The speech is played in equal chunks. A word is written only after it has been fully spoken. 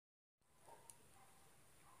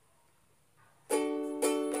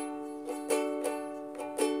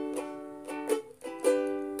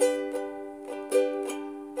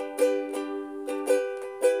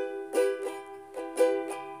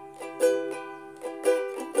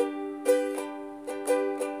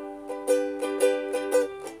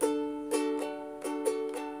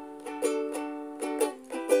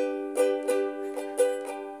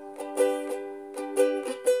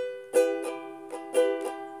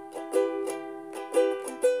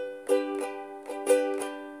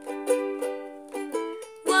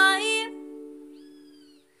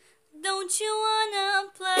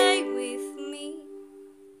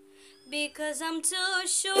Because I'm too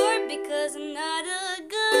short, because I'm not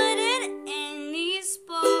good at any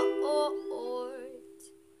sport.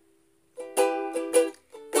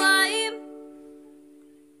 Why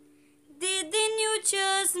didn't you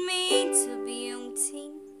choose me to be on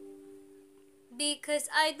team? Because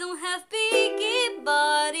I don't have big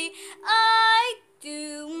body, I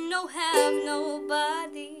do not have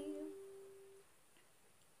nobody.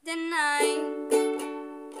 Then I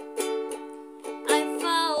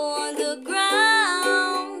fall on the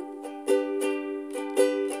ground.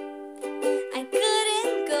 I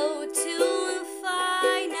couldn't go to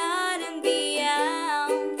find out and be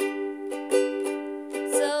out.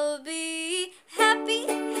 So be happy,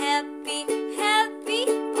 happy, happy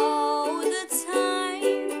all the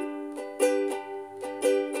time.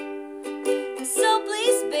 So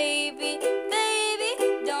please, baby, baby,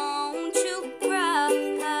 don't you cry.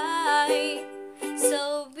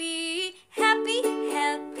 So be happy,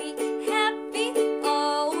 happy, happy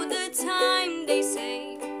all the time, they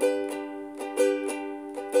say.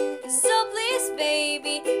 So please,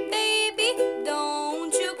 baby, baby,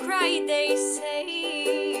 don't you cry, they say.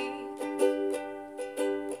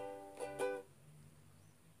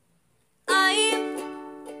 I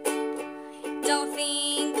don't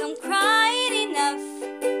think I'm crying enough.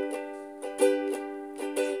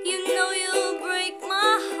 You know you'll break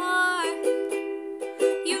my heart.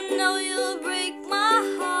 You know you'll break my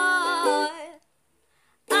heart.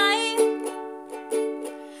 I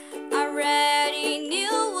already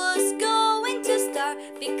knew was going to start,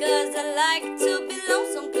 because I like to be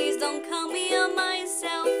lonesome. Please don't call me on my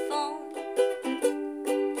cell phone.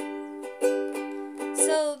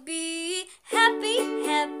 So be happy,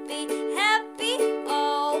 happy, happy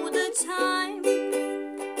all the time.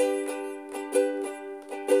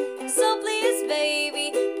 So please,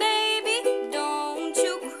 baby, baby, don't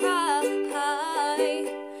you cry.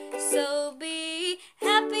 So be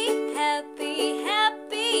happy, happy,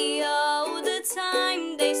 happy all the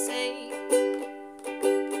time, they say.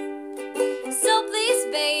 So please,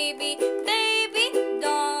 baby, baby,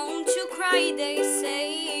 don't you cry, they say.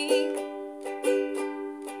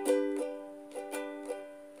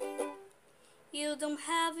 You don't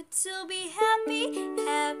have to be happy,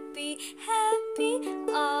 happy, happy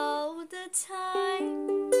all the time.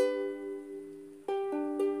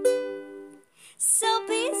 So